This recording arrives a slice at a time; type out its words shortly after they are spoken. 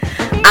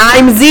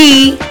I'm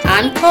Z.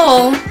 I'm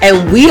Cole.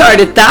 And we are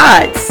the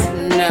Thoughts.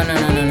 No.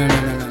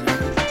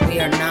 We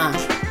are not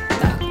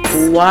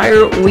Thoughts. Why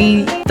aren't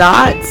we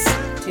Thoughts?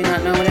 Do you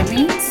not know what it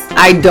means?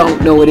 I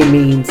don't know what it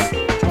means.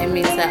 It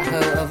means that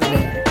hoe over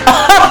there.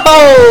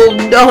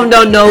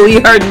 Oh, no. We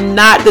are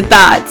not the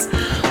Thoughts.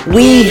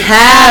 We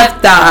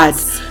have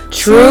thoughts.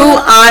 True,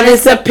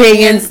 honest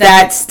opinions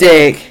that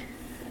stick.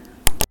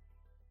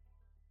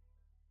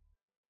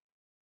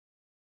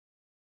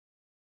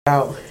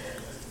 Out.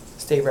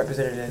 State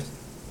representative.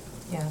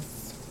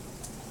 Yes.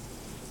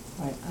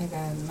 Wait, I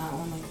gotta not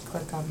only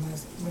click on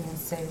this, we're gonna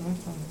say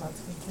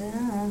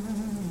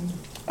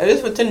Are this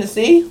for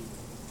Tennessee?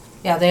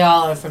 Yeah, they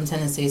all are from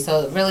Tennessee.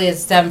 So really it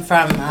stemmed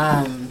from,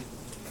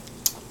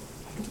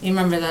 you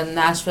remember the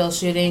Nashville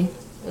shooting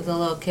with the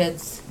little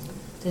kids?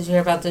 Did you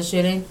hear about the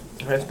shooting?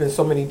 There's been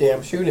so many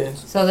damn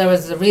shootings. So there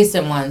was the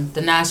recent one,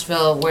 the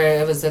Nashville,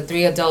 where it was the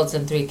 3 adults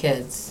and 3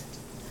 kids.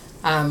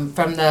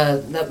 From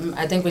the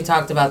I think we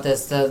talked about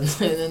this.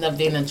 It ended up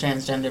being a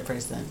transgender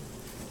person,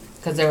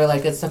 because they were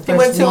like, it's the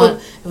first one.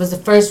 It was the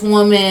first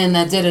woman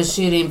that did a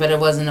shooting, but it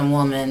wasn't a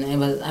woman. It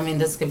was. I mean,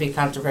 this could be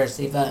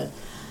controversy, but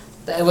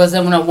it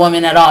wasn't a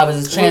woman at all. It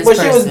was a trans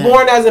person. But she was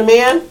born as a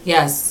man.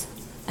 Yes,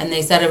 and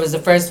they said it was the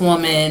first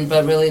woman,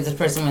 but really the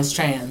person was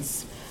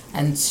trans,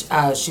 and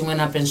she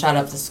went up and shot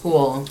up the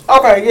school.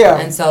 Okay, yeah.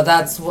 And so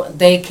that's what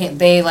they came.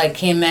 They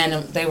came in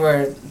and they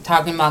were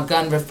talking about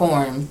gun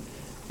reform.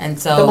 And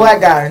so the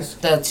black guys,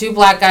 the 2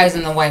 black guys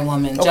and the white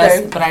woman.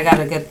 Okay. But I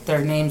gotta get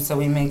their names so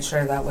we make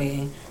sure that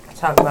we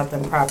talk about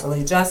them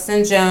properly.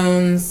 Justin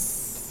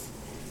Jones.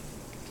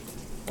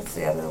 What's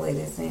the other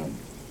lady's name?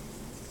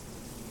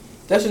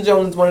 Justin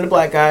Jones is one of the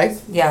black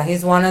guys. Yeah,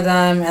 he's one of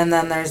them, and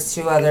then there's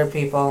 2 other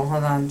people.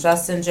 Hold on,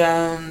 Justin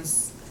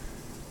Jones.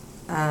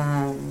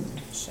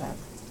 Shit.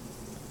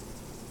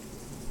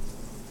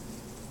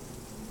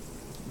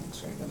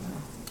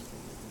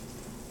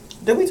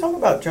 Did we talk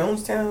about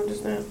Jonestown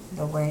just now?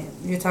 But wait,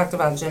 you talked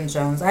about Jim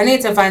Jones. I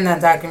need to find that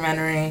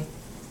documentary.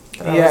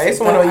 Yeah, it's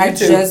one on YouTube. I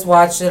just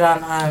watched it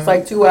on. It's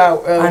like 2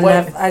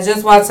 hours. I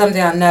just watched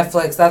something on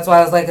Netflix. That's why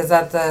I was like, "Is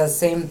that the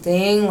same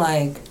thing?"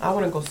 Like, I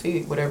want to go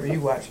see whatever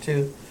you watch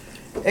too.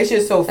 It's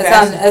just so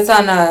fascinating.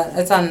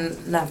 It's on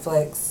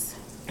Netflix.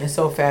 It's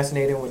so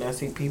fascinating when I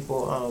see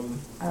people. All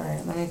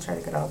right, let me try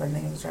to get all their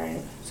names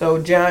right. So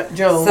Jones.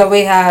 So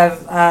we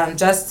have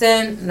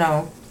Justin.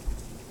 No.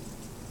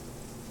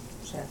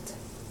 Shit.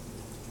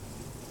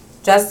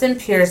 Justin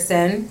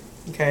Pearson.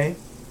 Okay.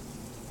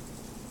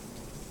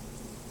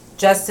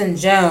 Justin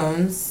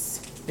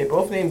Jones. They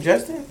both named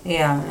Justin?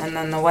 Yeah, and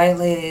then the white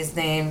lady's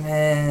name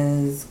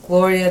is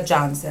Gloria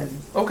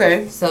Johnson.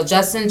 Okay. So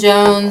Justin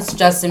Jones,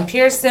 Justin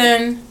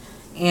Pearson,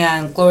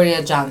 and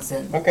Gloria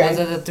Johnson. Okay. Those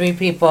are the 3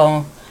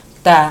 people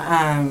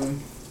that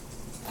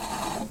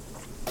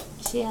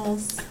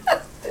Cheers.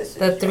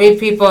 The 3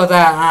 people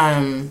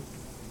that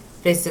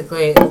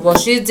basically, well,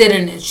 she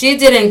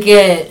didn't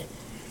get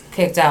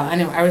kicked out.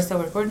 Anyway, are we still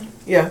recording?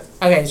 Yeah.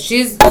 Okay,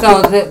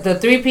 so the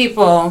 3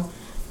 people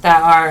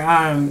that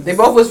are they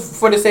both was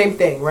for the same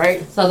thing,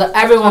 right? So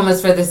everyone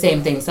was for the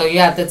same thing. So you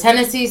had the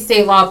Tennessee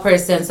state law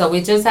person. So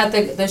we just had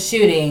the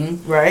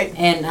shooting, right,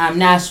 in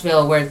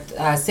Nashville, where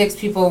 6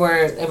 people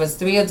were. It was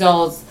 3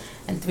 adults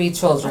and 3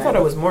 children. I thought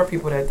it was more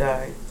people that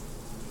died.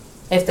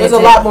 There's a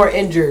lot more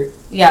injured.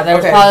 Yeah, there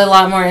was probably a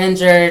lot more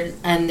injured,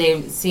 and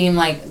they seemed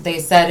like they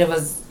said it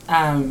was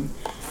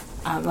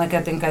like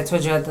I think I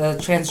told you, the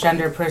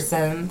transgender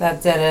person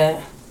that did it.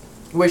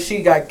 Where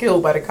she got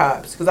killed by the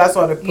cops, because I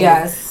saw the police.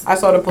 Yes, I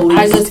saw the police.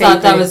 I just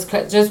thought that was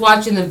just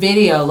watching the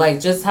video,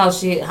 like just how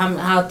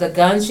the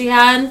gun she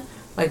had,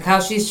 like how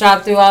she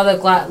shot through all the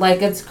glass,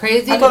 like it's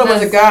crazy. I thought it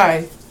was a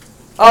guy.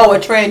 Oh, a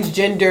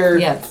transgender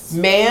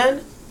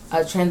man.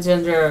 A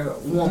transgender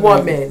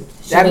woman.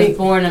 She was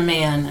born a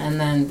man and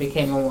then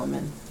became a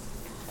woman.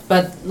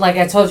 But like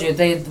I told you,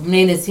 they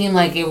made it seem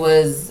like it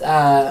was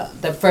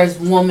the first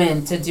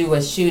woman to do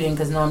a shooting,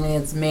 because normally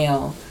it's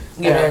male.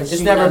 Yeah, it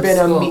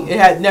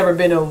had never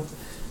been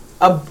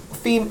a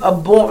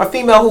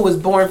female who was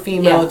born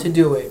female to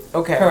do it.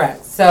 Okay.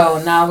 Correct.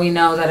 So now we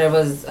know that it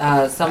was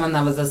someone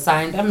that was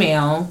assigned a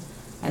male,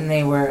 and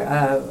they were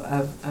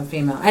a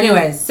female.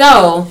 Anyway,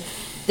 so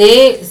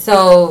the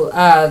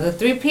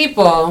 3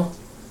 people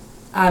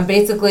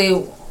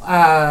basically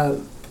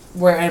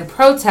were in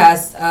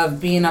protest of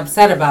being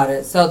upset about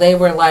it. So they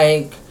were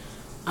like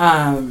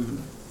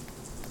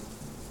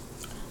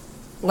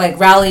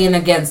rallying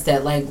against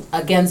it, like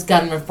against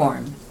gun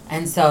reform.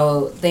 And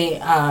so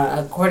they,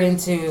 according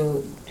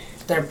to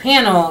their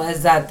panel,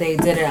 is that they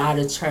did it out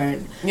of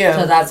turn. Yeah.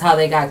 So that's how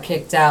they got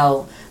kicked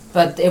out.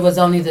 But it was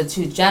only the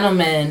 2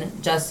 gentlemen,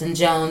 Justin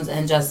Jones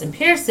and Justin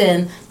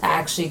Pearson, that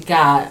actually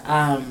got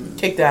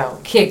kicked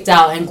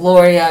out. And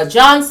Gloria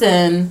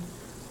Johnson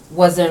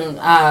wasn't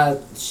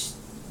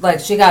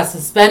she got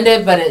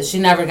suspended, but she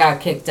never got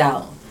kicked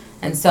out.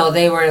 And so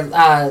they were,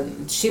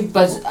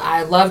 but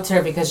I loved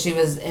her because she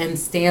was in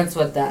stance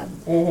with them.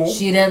 Mm-hmm.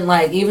 She didn't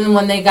even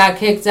when they got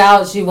kicked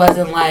out, she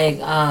wasn't like,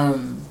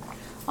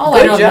 Oh,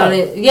 Good I don't job.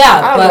 know. Yeah,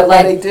 I don't but know why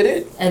like they did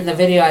it. in the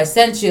video I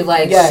sent you,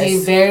 like Yes. she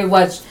very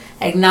much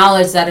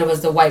acknowledged that it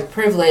was the white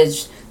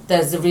privilege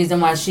that's the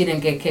reason why she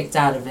didn't get kicked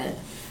out of it.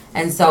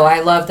 And so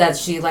I love that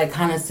she like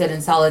kind of stood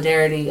in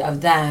solidarity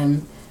of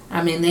them.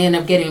 I mean, they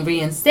ended up getting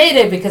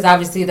reinstated because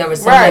obviously there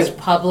was so much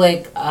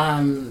public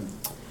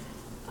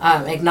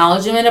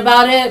acknowledgement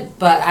about it.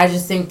 But I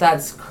just think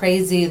that's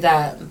crazy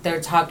that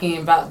they're talking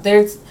about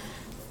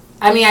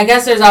I mean, I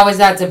guess there's always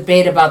that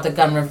debate about the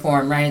gun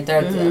reform, right?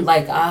 There's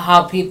like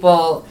how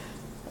people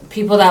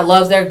that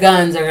love their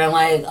guns are gonna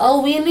like,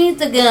 oh, we need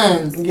the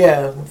guns.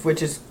 Yeah,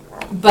 which is.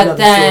 But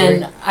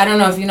then story. I don't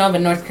know if you know,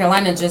 but North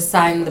Carolina just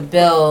signed the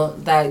bill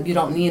that you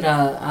don't need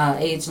a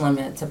age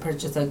limit to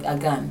purchase a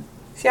gun.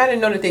 See, I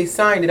didn't know that they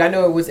signed it. I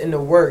know it was in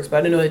the works, but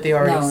I didn't know that they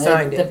already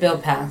signed it. The bill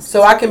passed.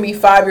 So I can be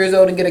 5 years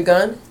old and get a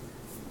gun?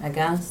 I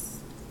guess.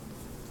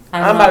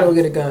 I'm about to go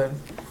get a gun.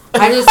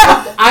 I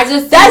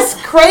just that's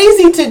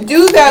crazy to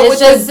do that with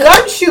the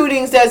gun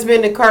shootings that's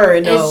been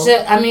occurring. Though. It's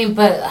just, I mean,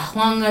 but how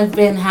long has it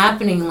been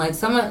happening? Like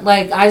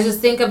I just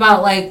think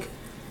about like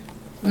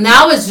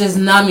now it's just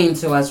numbing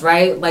to us,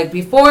 right? Like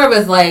before it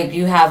was like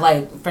you have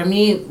like for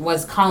me it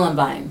was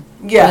Columbine.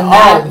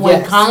 Yeah,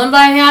 when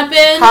Columbine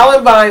happened,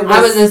 Columbine was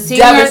I was a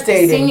senior,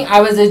 devastating.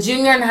 I was a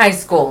junior in high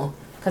school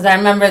because I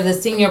remember the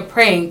senior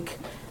prank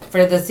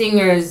for the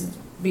seniors.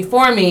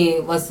 Before me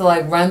was to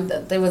like run.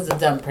 There was a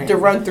dumb prank. To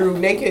run through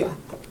naked.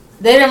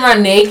 They didn't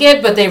run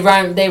naked, but they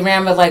ran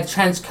with like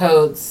trench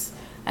coats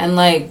and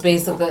like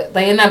basically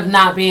they ended up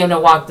not being able to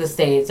walk the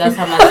stage. That's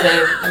how much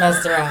they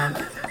messed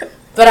around.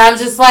 But I'm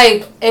just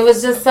like it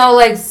was just so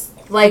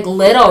like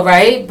little,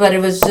 right? But it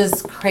was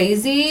just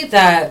crazy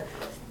that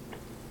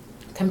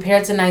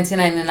compared to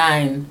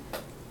 1999,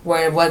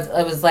 where it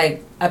was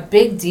like a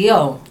big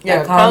deal.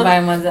 Yeah,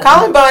 Columbine was.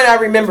 Columbine, I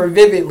remember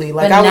vividly.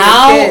 Like I was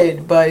a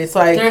kid, but it's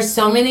like there's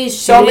so many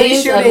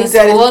shootings of the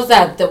schools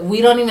that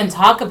we don't even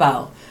talk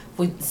about.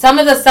 Some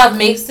of the stuff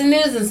makes the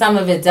news and some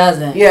of it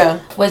doesn't. Yeah.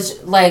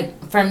 Which like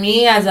for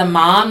me as a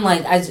mom,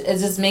 like it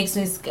just makes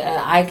me.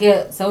 I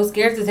get so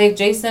scared to take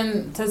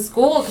Jason to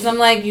school because I'm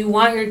like, you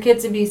want your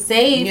kid to be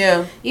safe.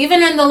 Yeah.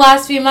 Even in the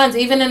last few months,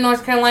 even in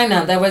North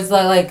Carolina, there was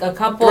like a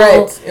couple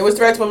threats. It was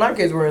threats when my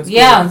kids were in school.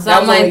 Yeah, so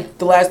that I'm was like only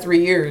the last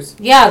 3 years.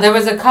 Yeah, there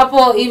was a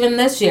couple even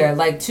this year,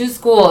 like 2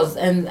 schools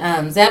in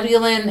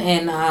Zebulon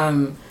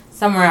and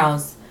somewhere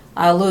else,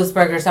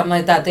 Lewisburg or something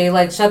like that. They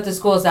like shut the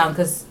schools down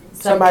because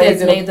some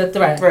kids made the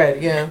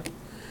threat. Yeah.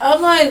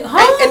 I'm like,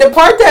 huh? And the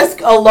part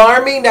that's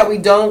alarming that we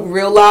don't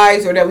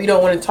realize or that we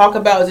don't want to talk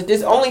about is that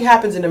this only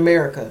happens in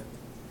America.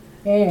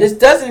 This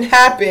doesn't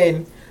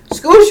happen.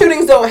 School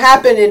shootings don't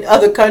happen in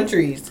other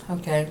countries.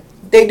 Okay.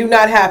 They do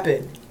not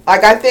happen.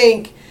 Like I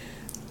think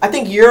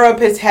Europe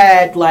has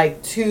had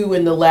like 2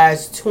 in the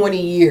last 20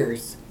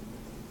 years.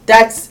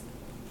 That's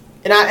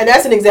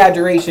an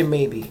exaggeration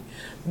maybe.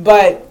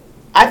 But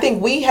I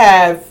think we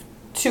have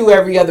 2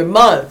 every other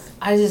month.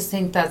 I just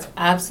think that's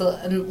absolute.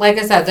 And like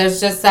I said, there's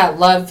just that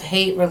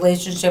love-hate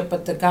relationship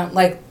with the gun.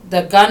 Like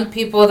the gun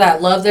people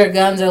that love their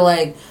guns are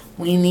like,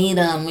 we need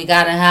them. We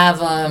gotta have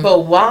them.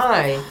 But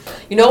why?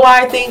 You know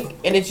why I think?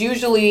 And it's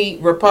usually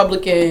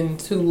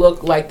Republicans who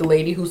look like the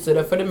lady who stood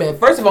up for the men.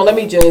 First of all, let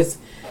me just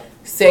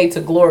say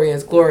to Gloria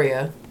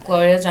Johnson.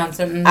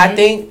 Mm-hmm. I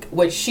think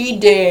what she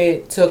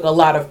did took a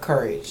lot of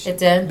courage. It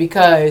did.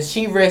 Because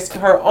she risked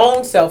her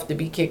own self to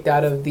be kicked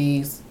out of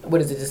these,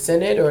 what is it, the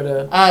Senate or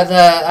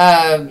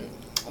the...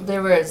 They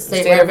were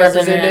state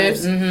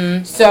representatives.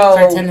 Mm-hmm. So,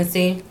 for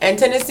Tennessee. And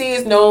Tennessee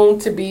is known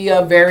to be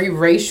a very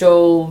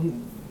racial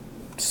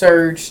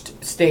surged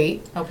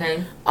state.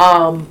 Okay.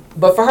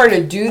 But for her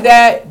to do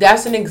that,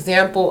 that's an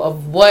example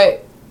of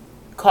what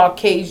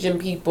Caucasian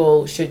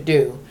people should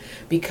do.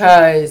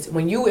 Because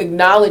when you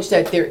acknowledge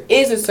that there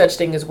is a such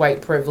thing as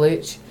white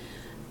privilege,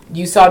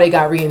 you saw they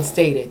got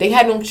reinstated. They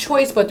had no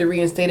choice but to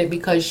reinstate it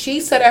because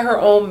she said at her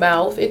own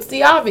mouth, it's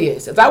the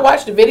obvious. As I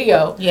watched the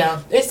video,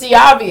 it's the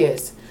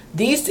obvious.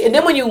 And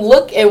then when you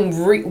look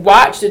and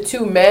watch the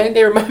 2 men,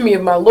 they remind me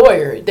of my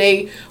lawyer.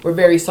 They were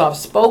very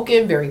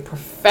soft-spoken, very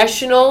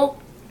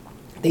professional.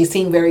 They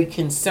seemed very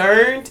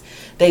concerned.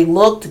 They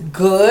looked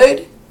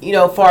good,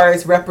 as far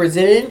as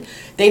represented.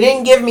 They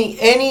didn't give me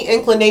any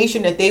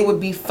inclination that they would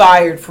be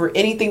fired for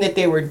anything that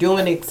they were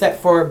doing except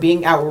for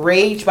being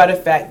outraged by the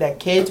fact that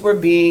kids were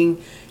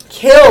being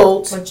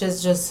killed. Which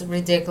is just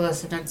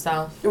ridiculous in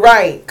itself.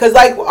 Right. Because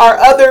like our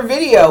other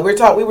video,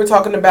 we were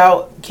talking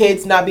about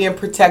kids not being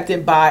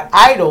protected by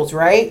idols,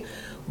 right?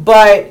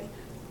 But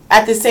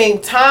at the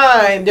same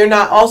time, they're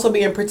not also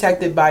being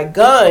protected by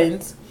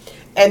guns.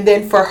 And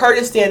then for her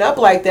to stand up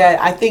like that,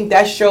 I think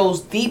that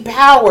shows the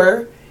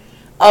power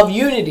of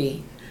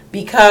unity.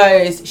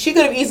 Because she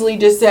could have easily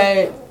just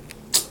said,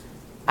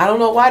 I don't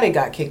know why they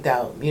got kicked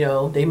out.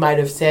 They might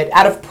have said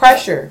out of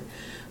pressure.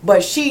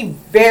 But she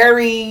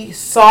very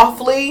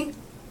softly,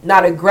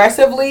 not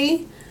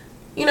aggressively,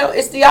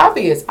 it's the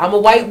obvious. I'm a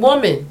white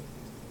woman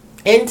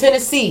in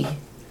Tennessee.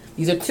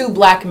 These are 2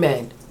 black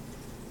men.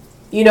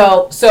 You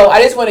know, so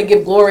I just want to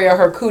give Gloria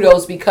her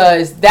kudos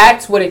because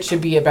that's what it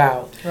should be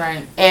about.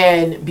 Right.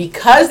 And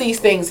because these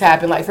things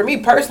happen, like for me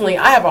personally,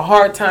 I have a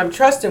hard time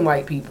trusting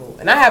white people.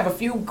 And I have a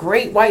few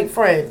great white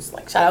friends.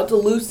 Like shout out to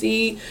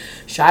Lucy.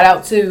 Shout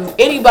out to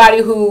anybody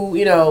who,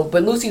 you know,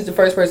 but Lucy's the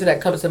first person that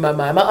comes to my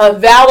mind. My Aunt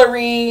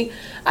Valerie.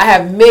 I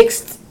have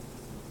mixed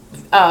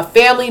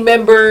family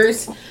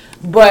members.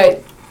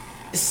 But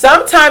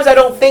sometimes I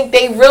don't think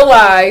they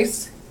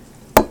realize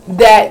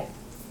that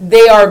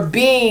they are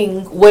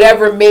being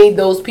whatever made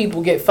those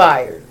people get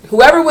fired.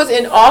 Whoever was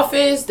in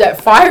office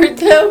that fired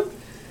them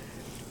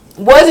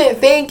wasn't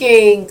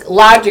thinking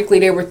logically.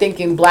 They were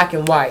thinking black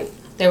and white.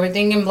 They were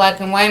thinking black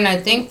and white, and I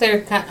think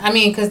they're. I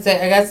mean, because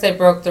I guess they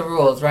broke the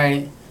rules,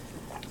 right?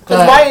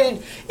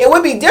 Because it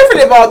would be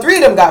different if all three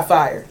of them got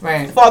fired.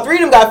 Right. If all three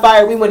of them got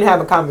fired, we wouldn't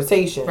have a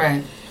conversation.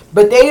 Right.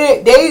 But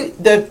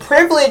the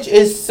privilege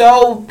is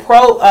so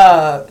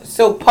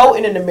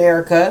potent in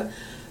America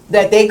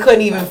that they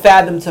couldn't even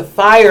fathom to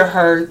fire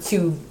her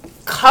to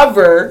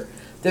cover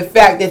the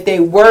fact that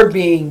they were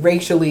being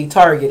racially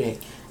targeted.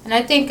 And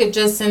I think it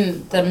just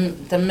in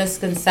the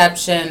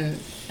misconception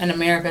in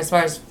America as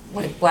far as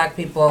like black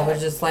people, we're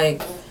just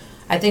like,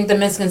 I think the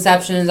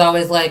misconception is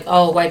always like,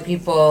 oh, white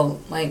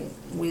people, like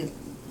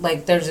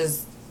they're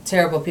just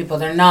terrible people.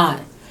 They're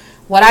not.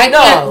 I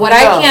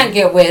can't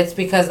get with,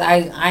 because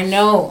I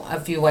know a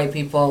few white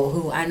people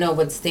who I know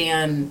would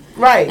stand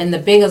right in the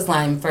biggest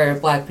line for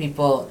black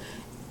people.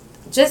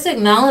 Just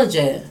acknowledge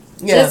it.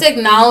 Yeah. Just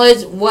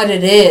acknowledge what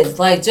it is.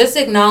 Like, just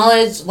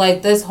acknowledge,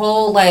 like, this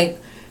whole,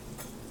 like,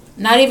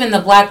 not even the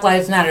Black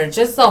Lives Matter,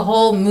 just the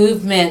whole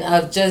movement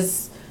of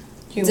just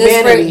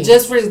humanity.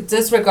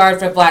 Disregard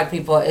for black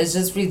people is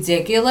just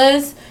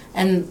ridiculous.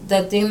 And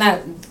the thing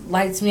that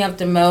lights me up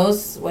the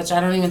most, which I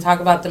don't even talk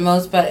about the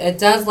most, but it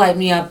does light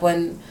me up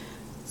when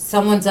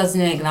someone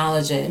doesn't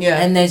acknowledge it. Yeah.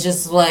 And they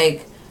just,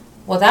 like,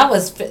 well, that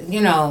was, you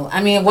know,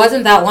 I mean, it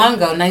wasn't that long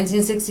ago,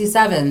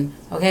 1967.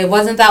 Okay, it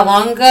wasn't that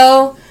long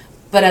ago,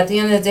 but at the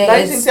end of the day,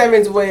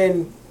 1967 is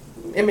when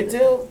Emmett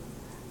Till?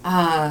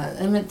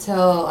 Emmett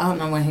Till, I don't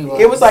know when he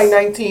was. It was like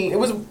 19, it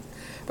was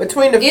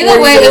between the 40s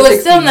Either way, and it the was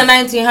 60s. still in the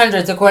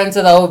 1900s, according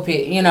to the old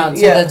people, you know, to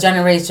Yeah. the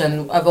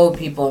generation of old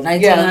people.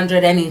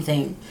 1900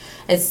 anything.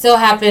 It still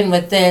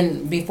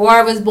happened before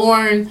I was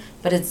born,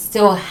 but it's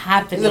still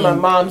happening. This is my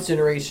mom's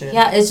generation.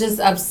 Yeah, it's just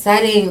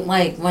upsetting,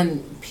 like,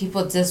 when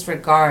people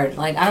disregard.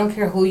 Like, I don't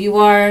care who you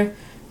are,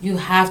 you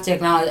have to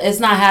acknowledge. It's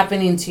not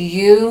happening to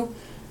you,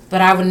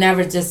 but I would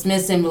never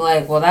dismiss it and be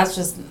like, well,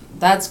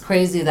 that's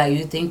crazy that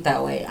you think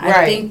that way. Right.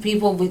 I think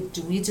people,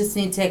 we just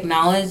need to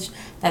acknowledge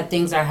that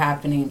things are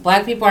happening.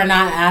 Black people are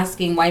not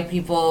asking white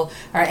people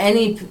or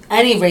any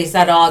race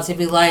at all to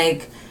be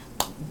like,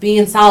 be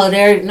in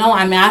solidarity. No,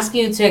 I'm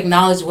asking you to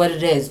acknowledge what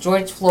it is.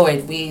 George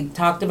Floyd, we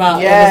talked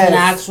about, Yes. It was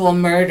an actual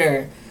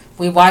murder.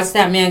 We watched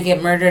that man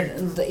get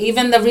murdered.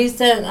 Even the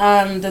recent,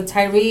 the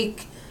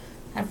Tyreek,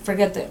 I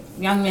forget the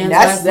young man's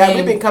last name.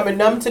 We've been coming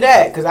numb to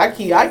that because I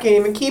can't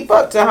even keep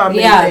up to how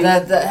many.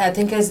 Yeah, I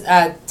think it's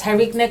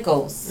Tyreek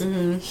Nichols.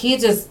 Mm-hmm. He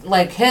just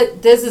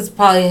this is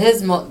probably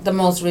the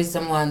most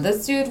recent one.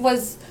 This dude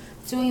was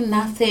doing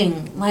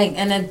nothing, like,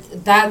 and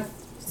that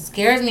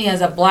scares me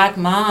as a black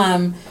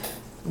mom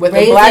with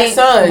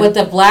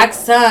a black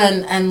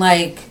son, and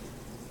like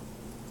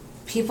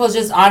people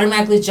just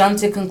automatically jump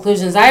to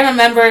conclusions. I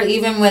remember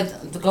even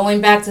with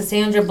going back to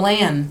Sandra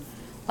Bland.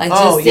 Like,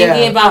 just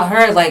thinking about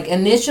her, like,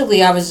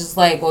 initially I was just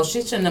like, well,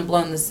 she shouldn't have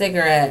blown the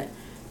cigarette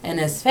in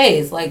his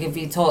face. Like, if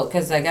he told,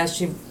 because I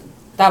guess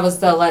that was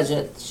the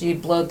alleged. She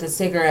blowed the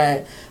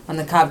cigarette when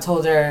the cop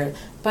told her.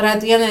 But at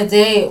the end of the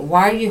day,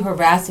 why are you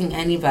harassing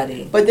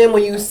anybody? But then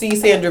when you see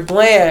Sandra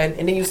Bland,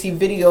 and then you see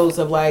videos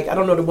of, like, I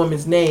don't know the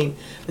woman's name,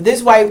 but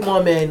this white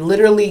woman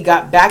literally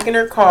got back in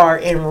her car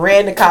and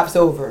ran the cops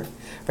over.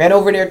 Ran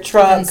over their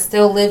truck. And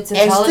still lived to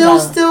tell it.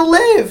 And still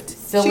lived.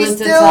 She lived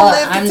still to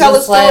lived to tell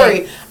a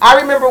story.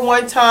 I remember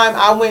one time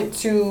I went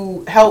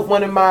to help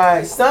one of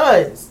my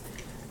sons,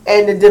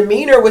 and the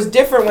demeanor was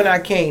different when I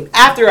came.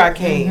 After I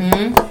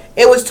came,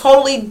 It was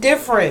totally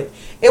different.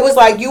 It was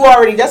like you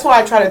already. That's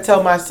why I try to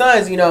tell my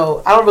sons. You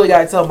know, I don't really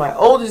got to tell my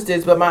oldest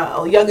this, but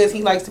my youngest,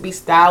 he likes to be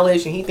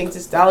stylish, and he thinks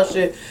it's stylish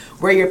to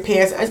wear your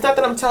pants. It's not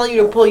that I'm telling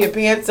you to pull your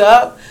pants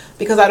up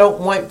because I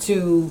don't want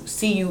to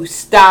see you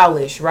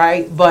stylish,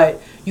 right?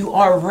 But you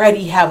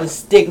already have a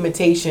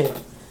stigmatization.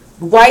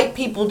 White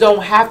people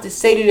don't have to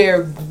say to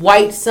their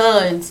white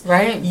sons,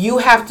 right? You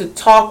have to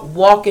talk,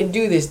 walk, and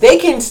do this. They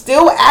can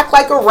still act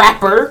like a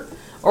rapper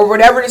or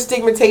whatever the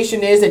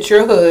stigmatization is at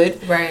your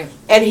hood. Right.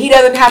 And he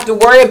doesn't have to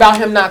worry about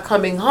him not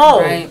coming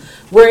home. Right.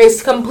 Where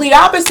it's complete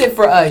opposite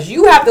for us.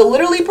 You have to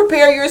literally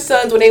prepare your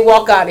sons when they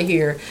walk out of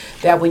here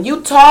that when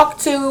you talk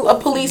to a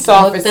police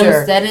officer, look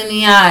them dead in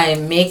the eye,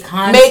 make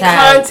contact. Make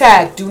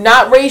contact. Do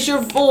not raise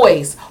your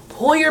voice.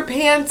 Pull your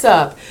pants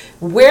up.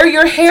 Wear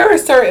your hair a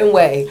certain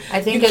way.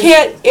 I think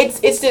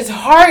it's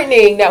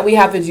disheartening that we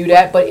have to do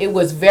that, but it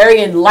was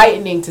very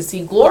enlightening to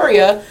see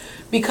Gloria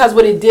because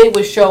what it did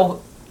was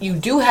show you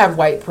do have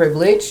white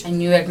privilege.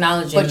 And you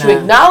acknowledge that. But you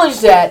acknowledge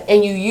that,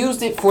 and you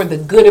used it for the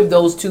good of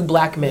those two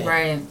black men.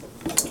 Right.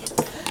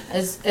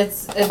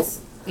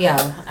 It's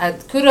yeah.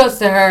 Kudos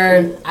to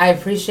her. I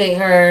appreciate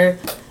her.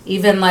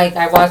 Even like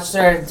I watched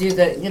her do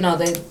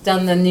they've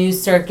done the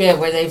news circuit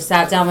where they've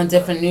sat down with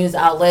different news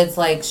outlets.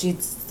 Like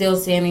she's still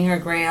standing her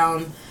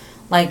ground.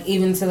 Like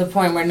even to the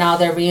point where now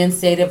they're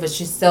reinstated, but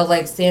she's still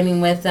like standing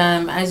with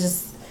them.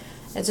 It's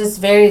just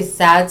very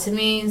sad to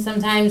me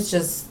sometimes.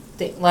 Just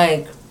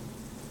like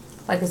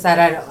I said,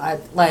 I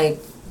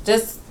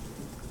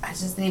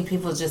just need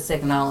people just to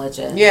acknowledge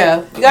it.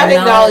 Yeah, you gotta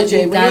acknowledge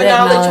it. When you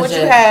acknowledge what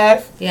you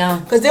have, yeah.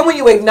 Because then when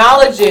you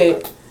acknowledge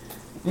it,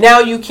 now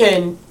you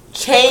can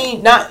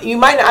change. I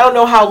don't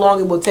know how long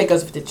it will take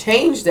us to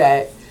change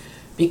that,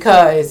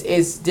 because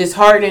it's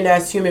disheartening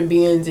as human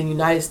beings in the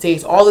United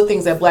States. All the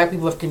things that black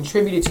people have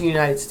contributed to the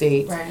United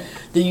States. Right.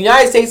 The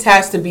United States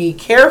has to be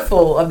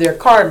careful of their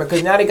karma,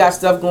 because now they got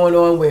stuff going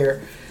on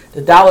where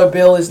the dollar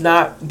bill is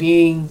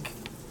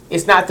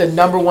it's not the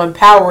number one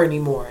power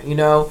anymore.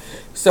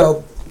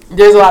 So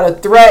there's a lot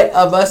of threat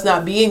of us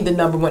not being the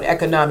number one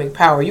economic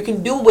power. You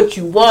can do what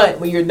you want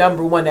when you're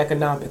number one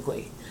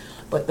economically.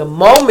 But the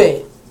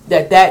moment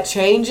that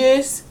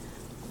changes,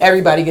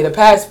 everybody get a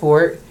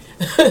passport.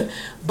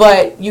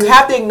 But you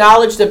have to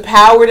acknowledge the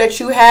power that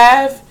you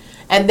have,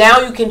 and now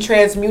you can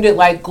transmute it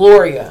like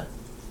Gloria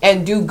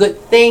and do good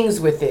things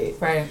with it.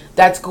 Right.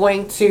 That's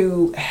going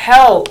to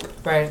help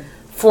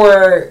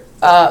for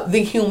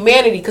the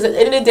humanity. Because at the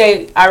end of the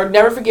day, I would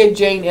never forget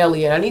Jane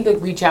Elliott. I need to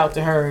reach out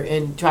to her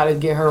and try to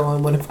get her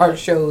on one of our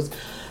shows.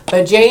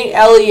 But Jane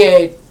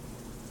Elliott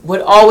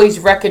would always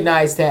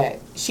recognize that.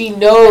 She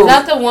knows. Is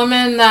that the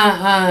woman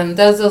that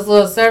does those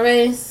little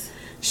surveys?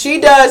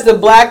 She does the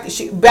black.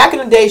 Back in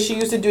the day, she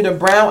used to do the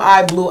brown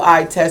eye, blue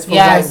eye test for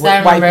white people.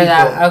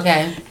 That.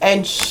 Okay.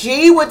 And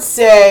she would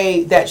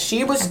say that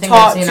she was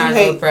taught to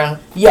hate. Oprah.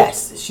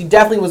 Yes, she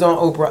definitely was on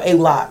Oprah a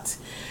lot.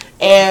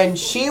 And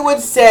she would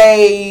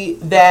say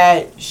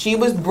that she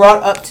was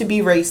brought up to be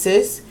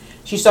racist.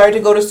 She started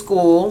to go to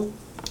school,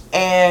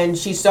 and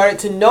she started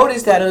to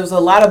notice that there was a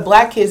lot of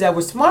black kids that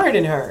were smarter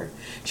than her.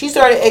 She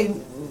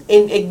started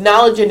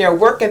acknowledging their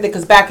work ethic,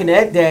 because back in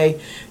that day,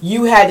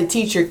 you had to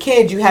teach your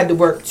kids, you had to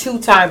work 2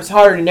 times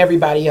harder than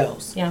everybody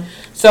else. Yeah.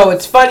 So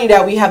it's funny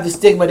that we have the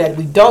stigma that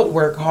we don't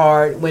work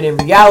hard, when in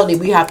reality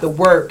we have to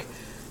work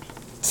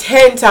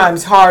 10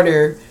 times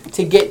harder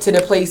to get to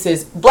the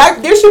places.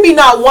 There should be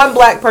not one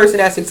black person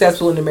that's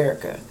successful in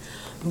America.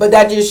 But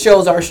that just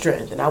shows our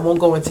strength, and I won't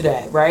go into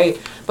that, right?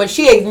 But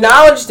she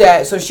acknowledged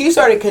that, so she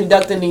started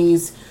conducting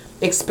these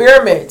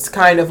experiments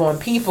kind of on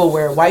people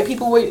where white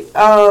people would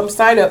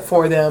sign up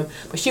for them,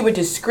 but she would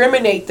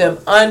discriminate them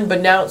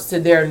unbeknownst to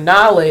their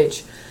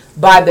knowledge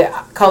by the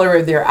color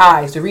of their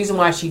eyes. The reason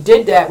why she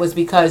did that was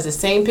because the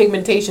same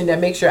pigmentation that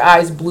makes your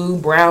eyes blue,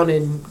 brown,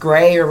 and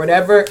gray or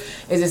whatever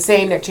is the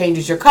same that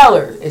changes your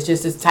color. It's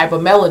just this type of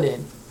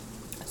melanin.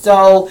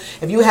 So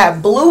if you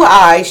have blue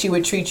eyes, she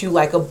would treat you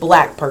like a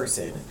black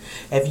person.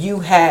 If you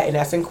had, and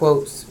that's in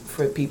quotes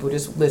for people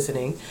just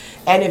listening,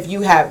 and if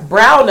you have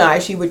brown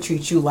eyes, she would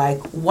treat you like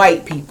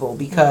white people,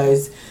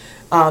 because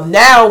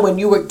now when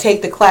you would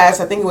take the class,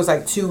 I think it was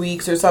like 2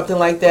 weeks or something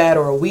like that,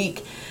 or a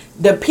week,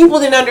 the people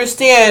didn't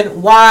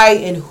understand why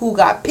and who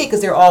got picked,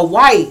 because they're all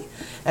white.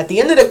 At the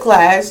end of the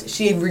class,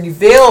 she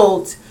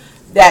revealed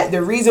that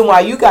the reason why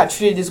you got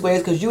treated this way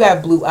is because you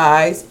have blue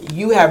eyes,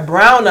 you have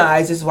brown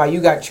eyes, this is why you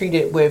got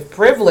treated with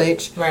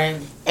privilege. Right.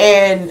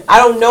 And I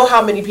don't know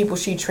how many people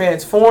she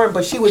transformed,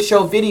 but she would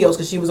show videos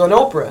because she was on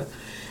Oprah.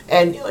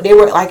 And they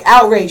were like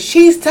outraged.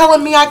 She's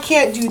telling me I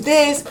can't do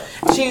this.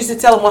 She used to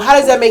tell them, well, how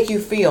does that make you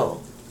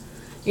feel?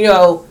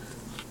 How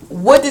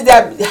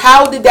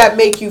did that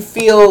make you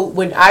feel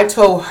when I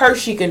told her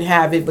she can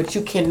have it, but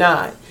you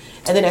cannot?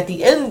 And then at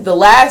the end, the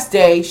last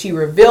day, she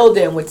revealed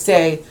it and would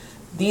say,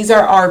 these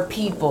are our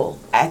people.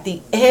 At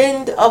the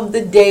end of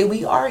the day,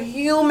 we are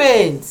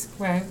humans.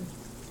 Right.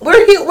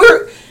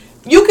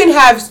 You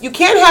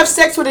can't have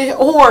sex with a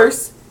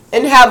horse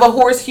and have a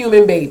horse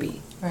human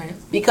baby. Right.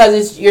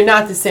 Because you're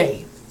not the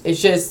same.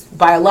 It's just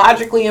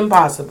biologically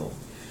impossible.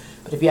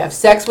 But if you have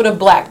sex with a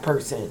black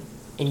person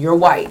and you're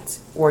white,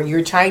 or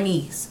you're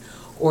Chinese,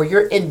 or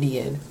you're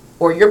Indian,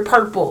 or you're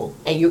purple,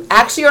 and you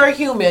actually are a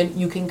human,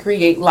 you can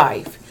create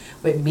life.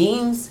 But it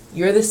means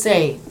you're the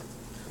same.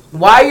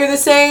 Why you're the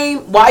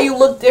same, why you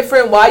look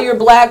different, why you're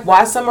black,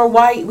 why some are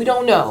white, we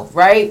don't know,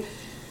 right?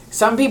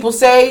 Some people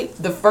say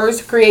the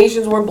first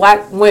creations were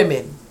black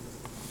women.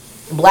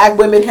 Black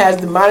women has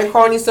the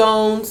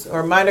mitochondriosomes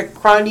or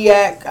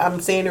mitochondriac.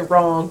 I'm saying it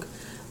wrong.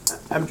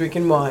 I'm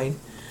drinking wine.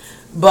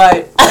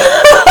 But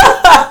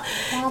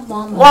womp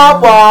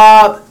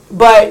womp.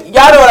 But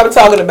y'all know what I'm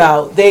talking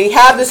about. They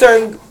have the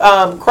certain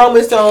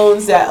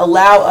chromosomes that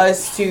allow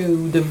us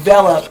to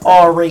develop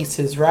all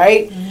races,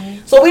 right?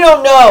 Mm-hmm. So we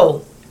don't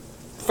know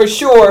for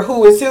sure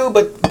who is who,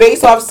 but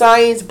based off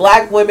science,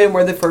 black women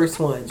were the first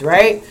ones,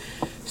 right?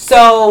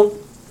 So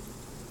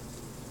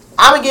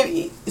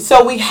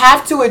we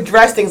have to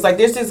address things like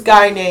there's this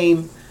guy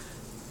named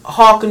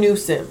Hawk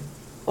Newsom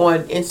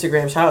on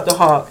Instagram. Shout out to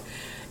Hawk.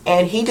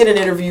 And he did an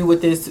interview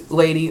with this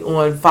lady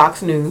on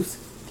Fox News.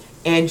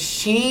 And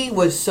she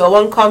was so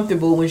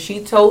uncomfortable when he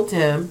told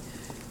her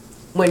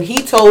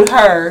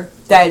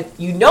that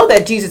you know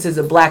that Jesus is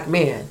a black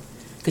man.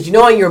 Because you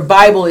know in your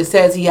Bible it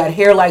says he had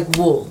hair like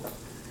wool.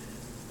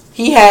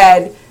 He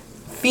had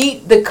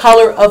feet the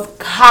color of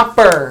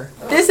copper.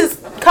 This is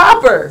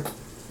copper.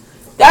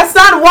 That's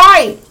not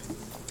white.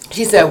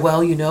 She said,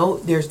 well, you know,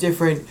 there's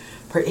different...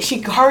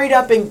 She hurried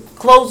up and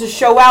closed the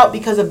show out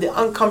because of the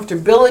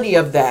uncomfortability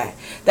of that.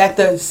 That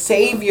the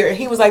Savior...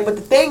 He was like, but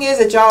the thing is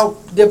that y'all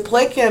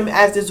depict him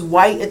as this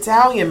white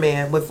Italian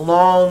man with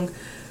long,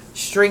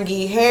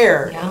 stringy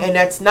hair. Yeah. And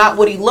that's not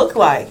what he looked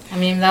like. I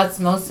mean, that's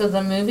most of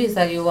the movies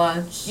that you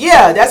watch.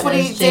 Yeah, that's what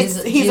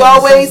he's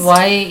always...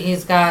 white.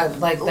 He's got,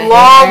 like, the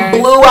long hair.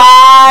 blue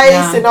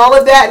eyes and all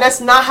of that. And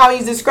that's not how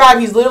he's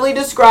described. He's literally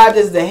described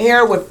as the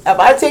hair with... If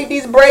I take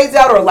these braids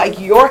out, or like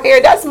your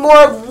hair, that's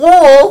more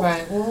wool.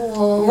 Right.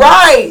 Wool.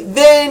 Right.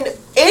 Than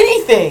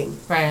anything.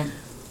 Right.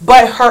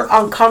 But her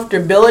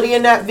uncomfortability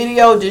in that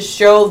video just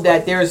showed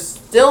that there's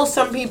still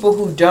some people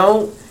who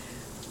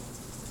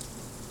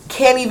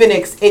can't even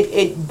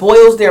it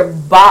boils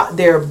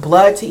their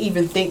blood to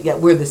even think that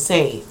we're the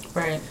same.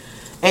 Right.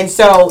 And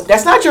so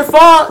that's not your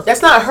fault.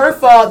 That's not her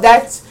fault.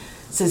 That's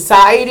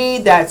society.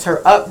 That's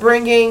her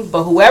upbringing.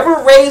 But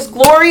whoever raised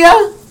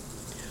Gloria,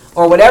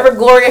 or whatever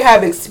Gloria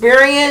have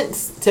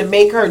experienced to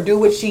make her do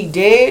what she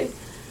did,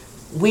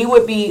 we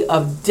would be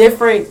of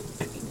different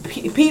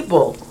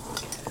people.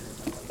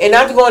 And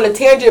not to go on a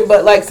tangent,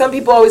 but like some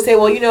people always say,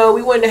 well, you know,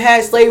 we wouldn't have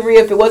had slavery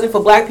if it wasn't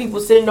for black people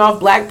sitting off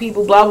black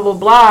people, blah, blah, blah,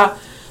 blah.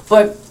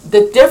 But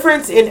the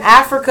difference in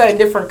Africa and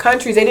different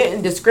countries, they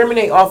didn't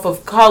discriminate off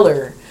of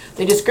color.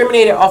 They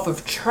discriminated off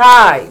of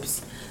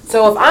tribes.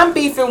 So if I'm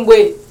beefing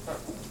with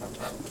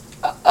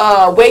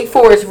Wake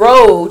Forest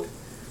Road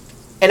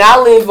and I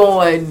live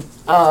on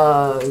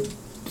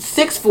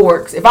Six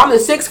Forks, if I'm the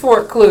Six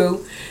Fork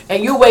crew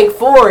and you Wake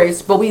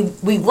Forest, but we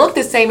look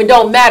the same, it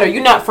don't matter.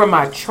 You're not from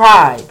my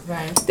tribe.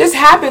 Right. This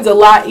happens a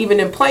lot even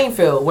in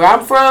Plainfield. Where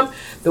I'm from,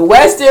 the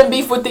West End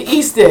beef with the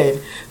East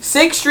End.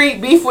 6th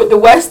Street beef with the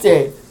West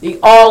End. They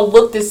all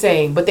look the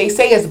same. But they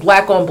say it's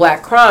black on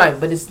black crime.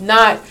 But it's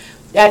not.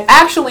 That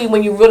actually,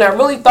 when I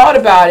really thought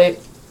about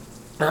it,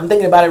 I'm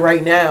thinking about it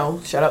right now.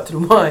 Shout out to the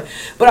one.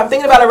 But I'm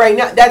thinking about it right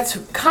now. That's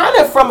kind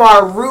of from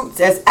our roots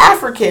as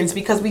Africans,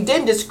 because we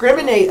didn't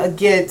discriminate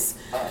against,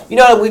 you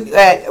know,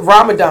 at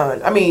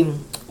Ramadan. I mean,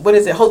 what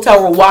is it? Hotel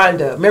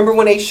Rwanda. Remember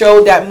when they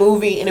showed that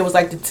movie and it was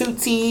like the two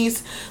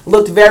T's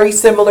looked very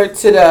similar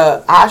to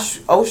the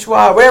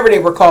Oshwa, whatever they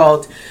were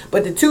called.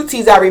 But the two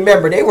T's I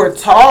remember, they were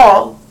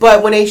tall.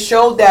 But when they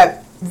showed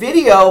that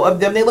video of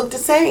them, they looked the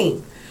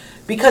same.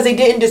 Because they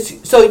didn't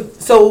just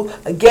so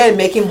again,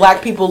 making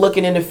black people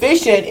looking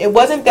inefficient. It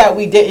wasn't that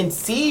we didn't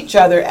see each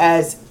other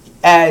as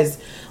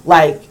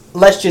like,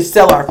 let's just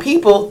sell our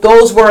people.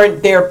 Those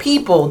weren't their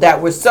people that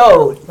were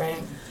sold.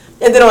 Right.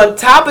 And then on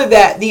top of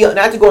that,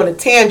 not to go on a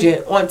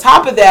tangent, on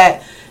top of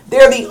that,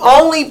 they're the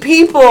only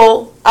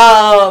people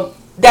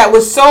that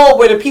was sold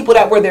were the people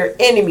that were their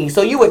enemies.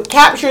 So you would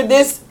capture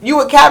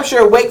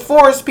Wake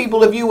Forest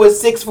people if you was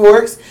Six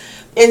Forks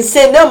and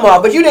send them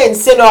off. But you didn't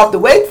send off the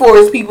Wake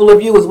Forest people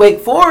if you was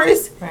Wake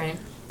Forest. Right.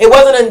 It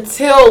wasn't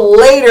until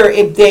later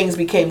things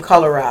became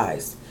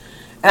colorized.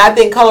 And I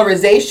think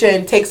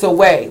colorization takes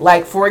away.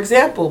 Like, for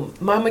example,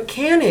 my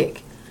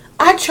mechanic.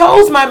 I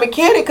chose my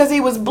mechanic because he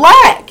was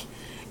black.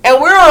 And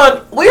we're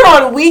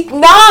on week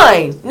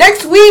 9.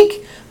 Next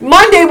week,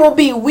 Monday will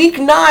be week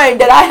 9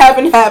 that I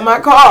haven't had my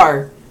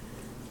car.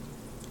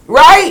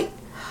 Right?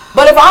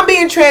 But if I'm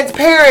being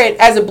transparent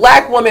as a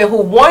black woman who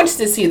wants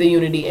to see the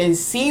unity and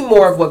see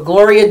more of what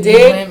Gloria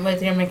did, You went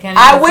with your mechanic.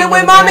 I went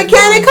with my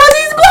mechanic because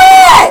he's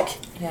black.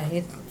 Yeah,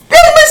 Big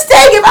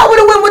mistake. If I would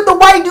have went with the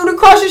white dude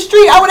across the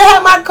street, I would have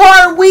had my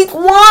car week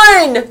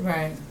 1.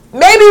 Right.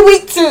 Maybe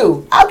week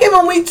 2. I'll give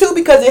him week 2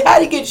 because it had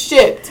to get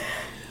shipped.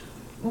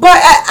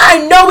 But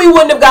I know we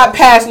wouldn't have got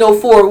past no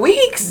 4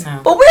 weeks.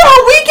 No. But we're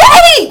on week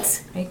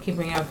 8. You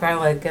keeping your car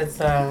like it's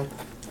a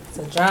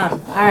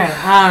job. All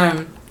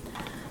right.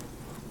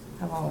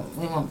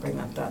 We won't bring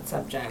up that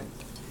subject.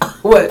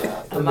 What?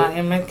 About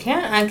your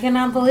mechanic. I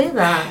cannot believe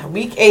that.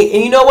 Week 8.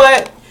 And you know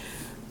what?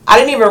 I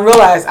didn't even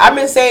realize. I've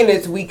been saying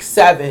it's week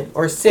 7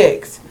 or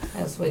 6.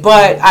 That's week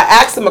But 9. I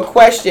asked him a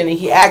question and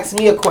he asked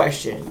me a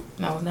question.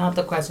 No, not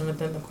the question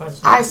within the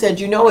question. I said,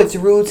 you know it's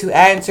rude to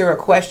answer a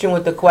question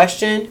with a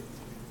question.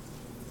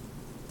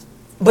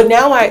 But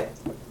now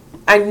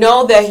I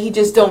know that he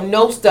just don't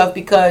know stuff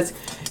because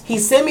he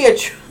sent me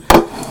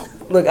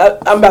look,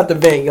 I'm about to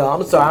vent,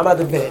 y'all. I'm sorry. I'm about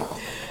to vent.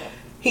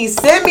 He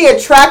sent me a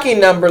tracking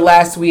number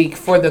last week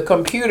for the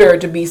computer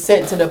to be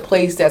sent to the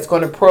place that's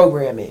going to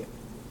program it.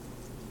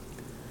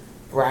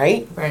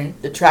 Right? Right.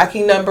 The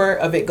tracking number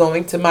of it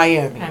going to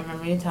Miami. I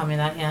remember you telling me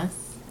that, yes.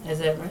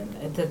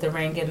 Did the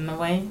rain get in the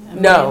way?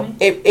 No.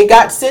 It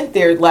got sent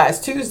there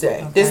last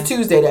Tuesday. Okay. This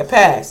Tuesday that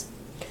passed.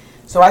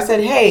 So I said,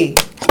 hey,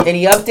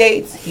 any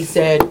updates? He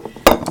said,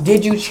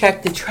 did you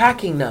check the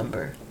tracking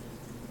number?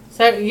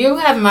 So you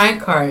have my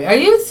card. Are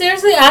you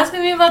seriously asking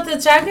me about the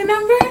tracking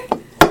number?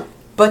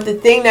 But the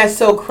thing that's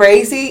so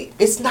crazy,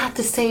 it's not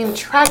the same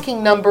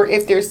tracking number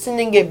if they're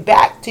sending it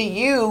back to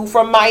you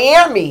from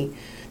Miami.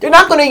 They're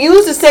not going to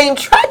use the same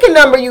tracking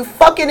number, you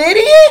fucking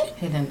idiot.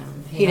 He didn't know.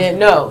 He didn't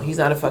know. He's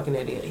not a fucking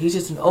idiot. He's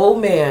just an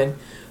old man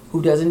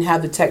who doesn't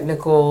have the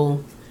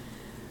technical...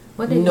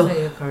 What did you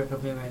say your card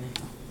could be ready?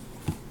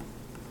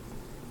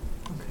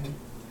 Okay.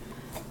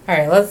 All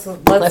right, let's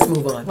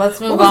move on. Let's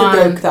move on. What was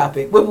the third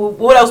topic?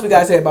 What else we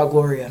got to say about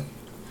Gloria?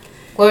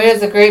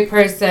 Gloria's a great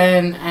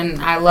person,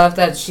 and I love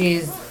that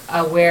she's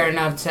aware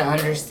enough to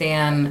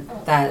understand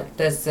that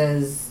this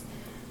is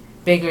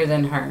bigger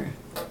than her,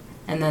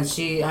 and that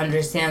she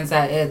understands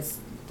that it's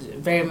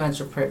very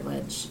much a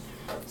privilege.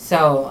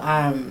 So,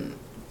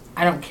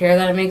 I don't care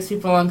that it makes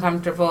people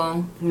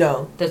uncomfortable.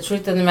 No. The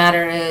truth of the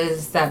matter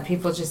is that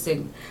people just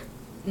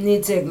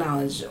need to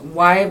acknowledge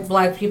why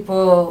black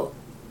people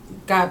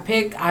got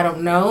picked. I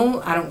don't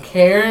know. I don't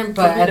care.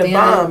 But at the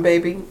bomb,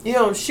 baby. You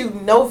don't shoot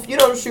no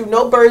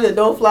birds that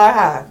don't fly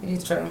high.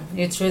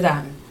 You true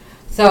that.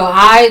 So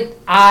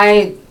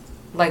I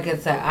like I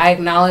said, I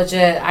acknowledge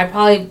it.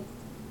 I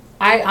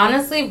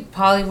honestly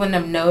probably wouldn't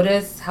have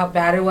noticed how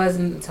bad it was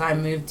until I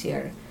moved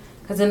here.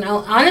 Because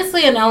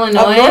honestly, in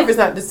Illinois... Up north is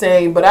not the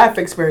same, but I've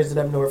experienced it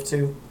up north,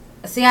 too.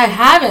 See, I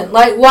haven't.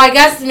 I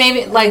guess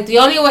maybe...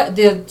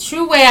 the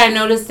true way I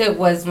noticed it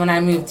was when I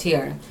moved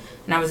here.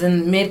 And I was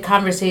in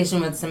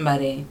mid-conversation with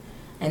somebody.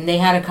 And they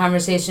had a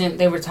conversation.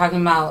 They were talking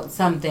about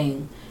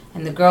something.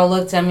 And the girl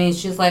looked at me.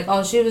 She's like,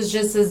 oh, she was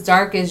just as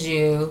dark as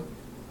you.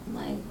 I'm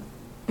like...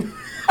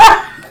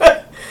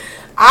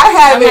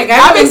 I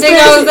didn't think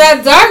I was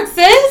that dark,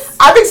 sis.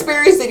 I've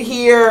experienced it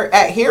here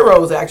at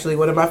Heroes, actually,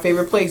 one of my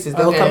favorite places.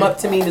 They'll come up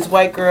to me, this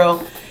white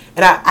girl,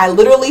 and I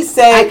literally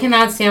said... I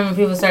cannot stand when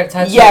people start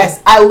touching.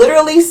 Yes, I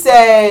literally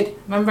said...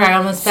 Remember, I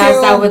almost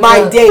passed out with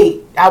my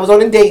date. I was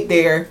on a date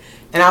there,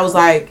 and I was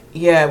like,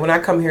 yeah, when I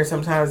come here,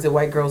 sometimes the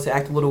white girls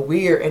act a little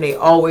weird, and they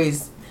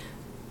always...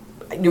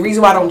 The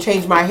reason why I don't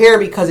change my hair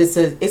because it's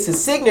a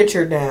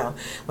signature now.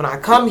 When I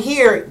come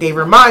here, they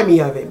remind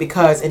me of it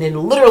and then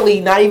literally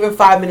not even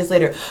 5 minutes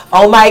later,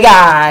 oh my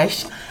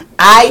gosh,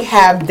 I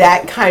have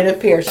that kind of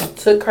hair. She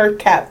took her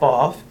cap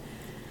off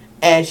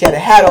and she had a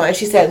hat on and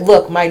she said,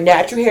 look, my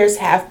natural hair is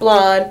half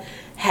blonde,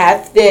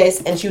 half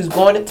this, and she was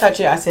going to touch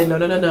it. I said,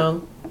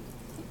 no.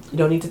 You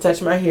don't need to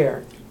touch my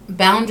hair.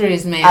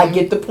 Boundaries, man. I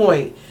get the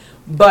point.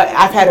 But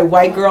I've had a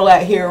white girl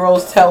at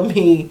Heroes tell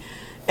me,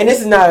 and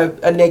this is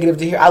not a negative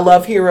to hear. I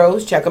love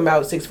Heroes. Check them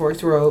out, Six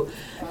Forks Road.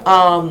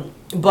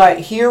 But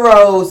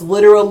Heroes,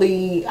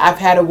 literally, I've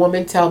had a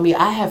woman tell me, you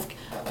know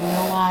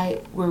why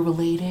we're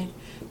related?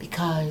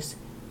 Because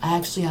I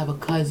actually have a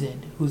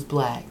cousin who's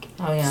black.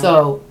 Oh, yeah.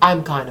 So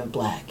I'm kind of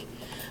black.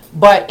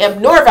 But up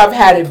north, I've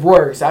had it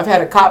worse. I've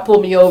had a cop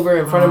pull me over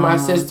in front of my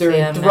sister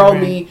and throw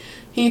me.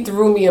 He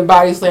threw me and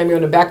body slammed me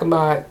on the back of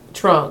my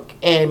trunk.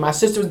 And my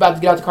sister was about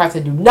to get out the car. I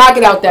said, do not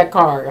get out that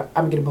car.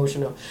 I'm getting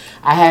emotional.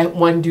 I had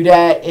one do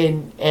that,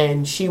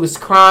 and she was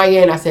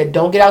crying. I said,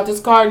 don't get out this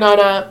car,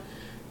 Nana.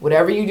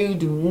 Whatever you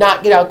do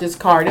not get out this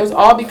car. And it was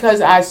all because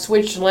I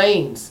switched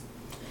lanes.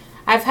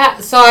 I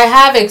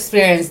have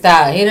experienced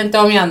that. He didn't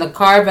throw me on the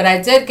car, but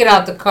I did get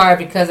out the car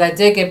because I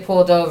did get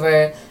pulled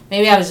over.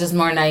 Maybe I was just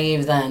more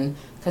naive then.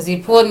 Because he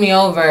pulled me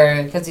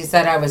over because he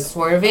said I was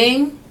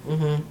swerving.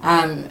 Mm-hmm.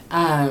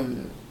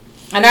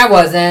 And I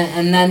wasn't.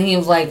 And then he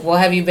was like, well,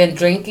 have you been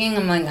drinking?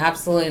 I'm like,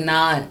 absolutely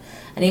not.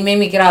 And he made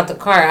me get out the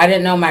car. I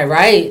didn't know my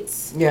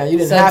rights. Yeah, you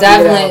didn't have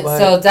to get out,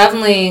 So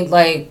definitely,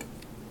 like,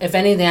 if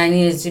anything, I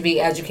needed to be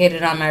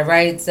educated on my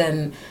rights.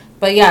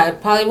 But yeah,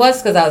 it probably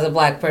was because I was a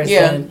black person.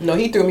 Yeah, no,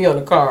 he threw me on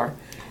the car.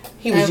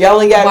 He was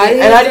yelling at me. Why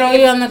did he throw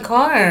you on the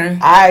car?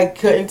 I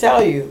couldn't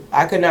tell you.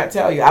 I could not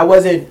tell you.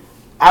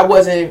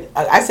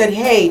 I said,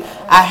 hey,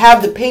 I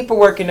have the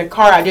paperwork in the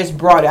car. I just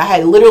brought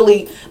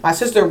it. My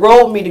sister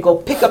rolled me to go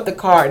pick up the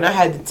car, and I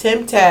had the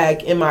Tim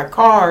tag in my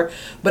car,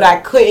 but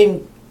I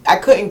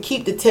couldn't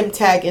keep the Tim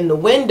tag in the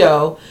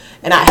window,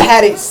 and I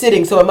had it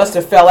sitting, so it must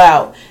have fell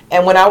out.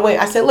 And when I went,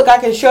 I said, look, I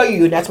can show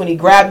you. And that's when he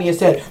grabbed me and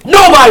said,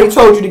 nobody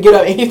told you to get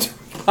up. And he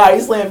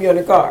body slammed me on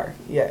the car.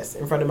 Yes,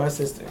 in front of my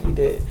sister. He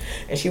did.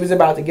 And she was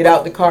about to get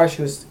out the car.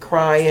 She was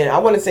crying. I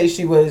want to say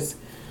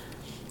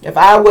if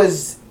I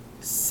was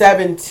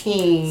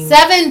 17.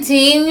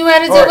 17? You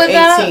had to deal with 18,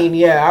 that? 18,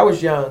 yeah. I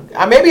was young.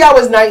 Maybe I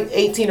was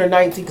 18 or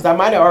 19 because I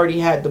might have already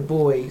had the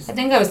boys. I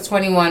think I was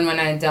 21 when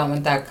I dealt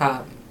with that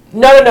cop.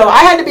 No.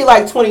 I had to be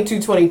like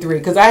 22, 23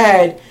 because I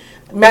had...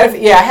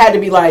 I had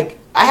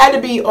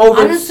to be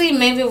over... Honestly,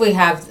 maybe I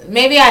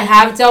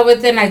have dealt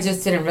with it and I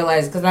just didn't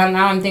realize because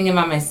now I'm thinking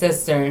about my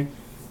sister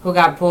who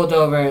got pulled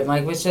over.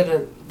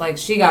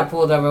 She got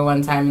pulled over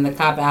one time and the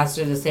cop asked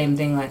her the same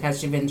thing, like, has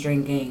she been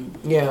drinking?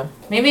 Yeah.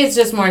 Maybe it's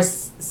just more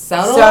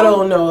subtle.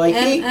 Subtle, no.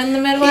 In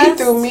the Midwest? He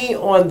threw me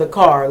on the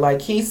car.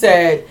 Like, he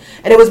said...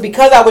 And it was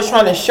because I was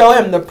trying to show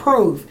him the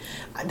proof.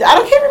 I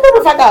can't remember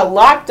if I got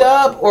locked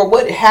up or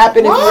what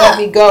happened if he let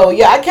me go.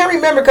 Yeah, I can't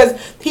remember because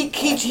he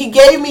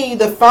gave me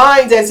the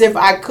fines as if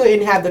I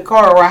couldn't have the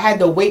car or I had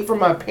to wait for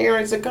my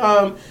parents to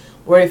come.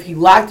 or if he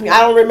locked me.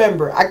 I don't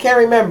remember. I can't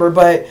remember,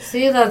 but...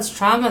 See, that's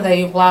trauma that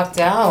you blocked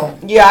out.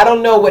 Yeah, I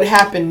don't know what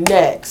happened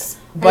next.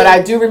 But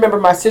I do remember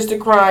my sister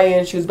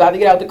crying. She was about to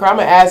get out the car. I'm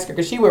going to ask her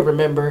because she would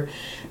remember.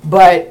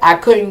 But I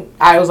couldn't.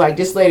 I was like,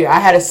 this lady. I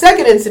had a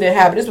second incident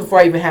happen. This before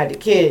I even had the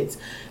kids.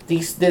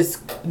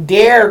 This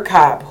DARE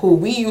cop who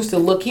we used to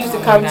look. He used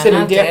to come to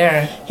the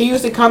DARE. He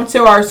used to come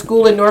to our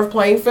school in North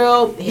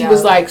Plainfield. He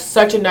was like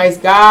such a nice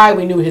guy.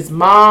 We knew his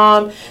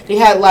mom. They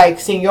had like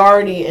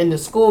seniority in the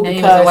school because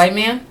he was a white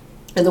man.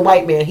 As a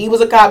white man, he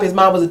was a cop. His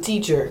mom was a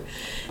teacher.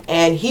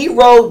 And he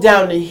rode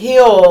down the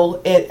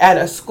hill at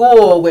a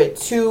school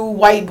with two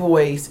white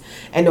boys.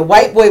 And the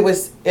white boy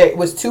was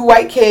two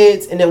white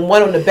kids and then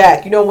one on the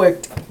back. You know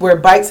where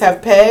bikes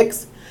have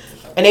pegs?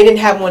 And they didn't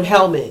have on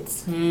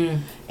helmets.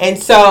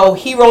 And so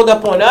he rolled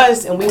up on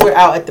us and we were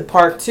out at the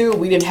park too.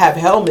 We didn't have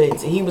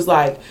helmets. And he was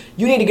like,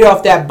 you need to get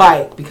off that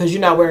bike because you're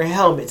not wearing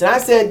helmets. And I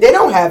said, they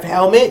don't have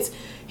helmets.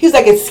 He's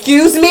like,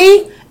 excuse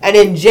me? And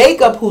then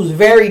Jacob, who's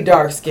very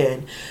dark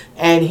skinned,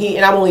 and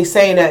I'm only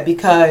saying that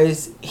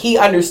because he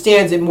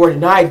understands it more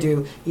than I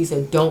do. He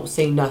said, don't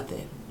say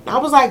nothing. I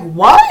was like,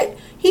 what?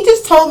 He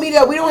just told me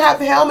that we don't have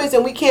helmets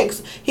and we can't.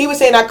 He was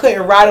saying I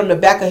couldn't ride on the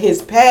back of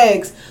his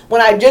pegs when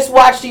I just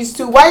watched these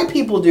two white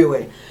people do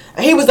it.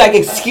 And he was like,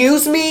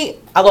 excuse me?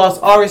 I lost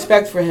all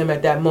respect for him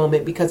at that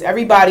moment because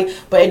everybody,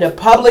 but in the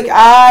public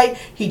eye,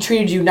 he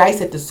treated you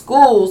nice at the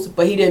schools,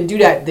 but he didn't do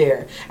that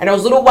there. And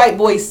those little white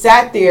boys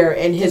sat there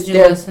and Did you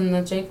listen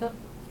to Jacob?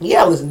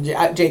 Yeah, listen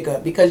to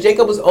Jacob because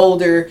Jacob was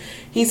older.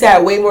 He's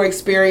had way more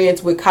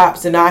experience with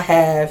cops than I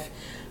have.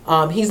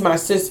 He's my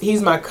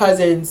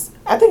cousin's.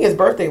 I think his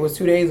birthday was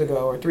 2 days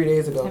ago or 3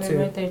 days ago. Happy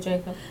birthday,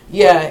 Jacob.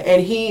 Yeah,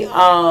 and he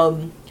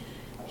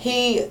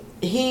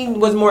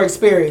was more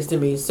experienced than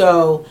me.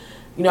 So,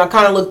 you know, I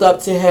kind of looked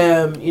up to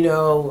him. You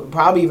know,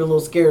 probably even a little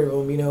scared of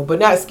him. You know, but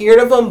not scared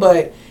of him.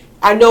 But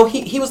I know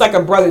he was like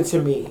a brother to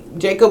me.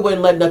 Jacob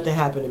wouldn't let nothing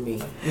happen to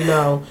me. You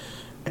know.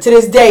 To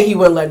this day, he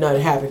wouldn't let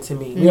nothing happen to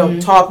me. We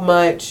don't talk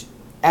much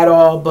at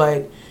all,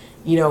 but,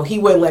 you know, he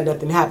wouldn't let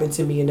nothing happen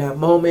to me in that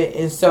moment.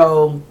 And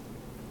so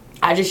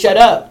I just shut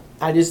up.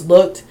 I just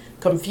looked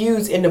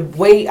confused in the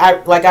way,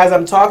 as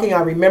I'm talking, I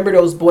remember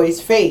those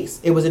boys'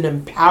 face. It was an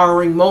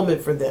empowering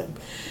moment for them.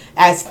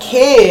 As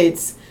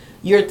kids,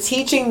 you're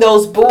teaching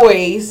those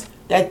boys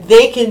that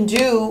they can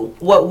do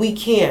what we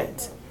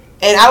can't.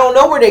 And I don't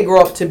know where they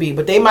grow up to be,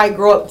 but they might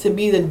grow up to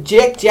be the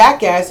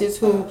jackasses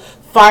who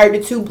fired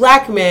the two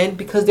black men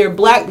because they're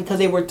black because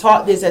they were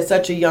taught this at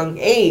such a young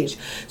age.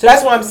 So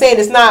that's why I'm saying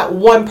it's not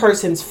one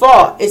person's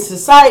fault. It's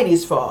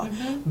society's fault.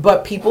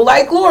 But people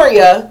like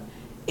Gloria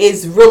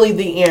is really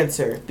the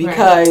answer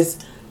because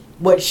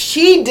what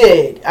she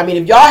did, I mean,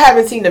 if y'all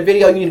haven't seen the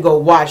video, you need to go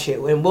watch it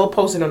and we'll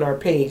post it on our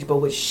page. But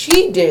what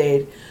she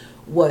did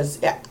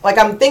was, like,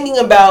 I'm thinking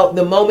about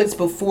the moments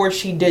before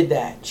she did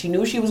that. She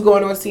knew she was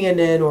going on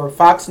CNN or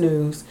Fox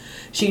News.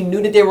 She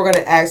knew that they were going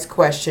to ask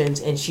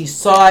questions, and she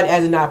saw it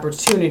as an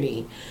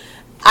opportunity.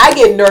 I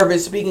get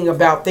nervous speaking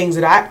about things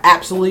that I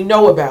absolutely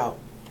know about.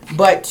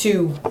 But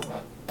to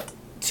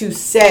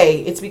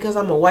say, it's because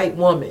I'm a white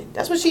woman.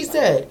 That's what she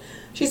said.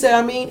 She said,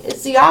 I mean,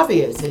 it's the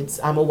obvious.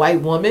 I'm a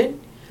white woman.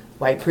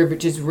 White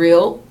privilege is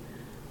real.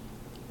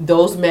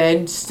 Those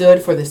men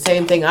stood for the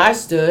same thing I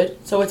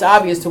stood. So it's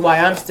obvious to why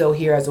I'm still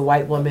here as a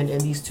white woman,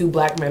 and these two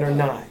black men are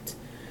not.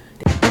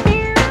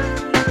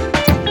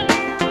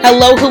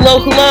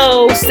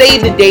 Hello.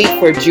 Save the date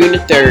for June the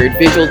 3rd.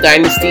 Visual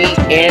Dynasty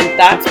and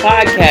Thoughts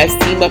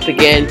Podcast team up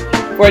again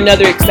for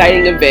another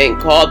exciting event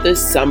called the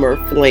Summer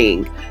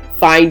Fling,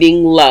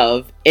 Finding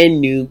Love in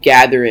New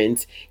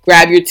Gatherings.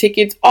 Grab your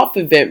tickets off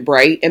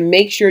Eventbrite and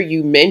make sure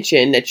you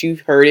mention that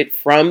you've heard it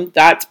from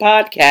Thoughts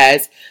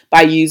Podcast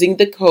by using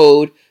the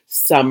code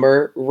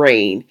Summer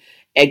Rain.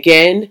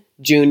 Again,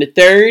 June the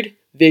 3rd,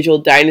 Visual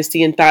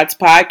Dynasty and Thoughts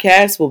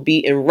Podcast will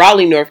be in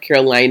Raleigh, North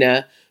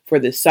Carolina for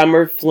the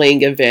Summer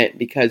Fling event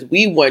because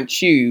we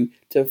want you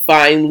to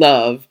find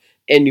love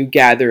in new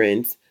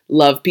gatherings.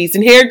 Love, peace,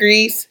 and hair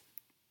grease.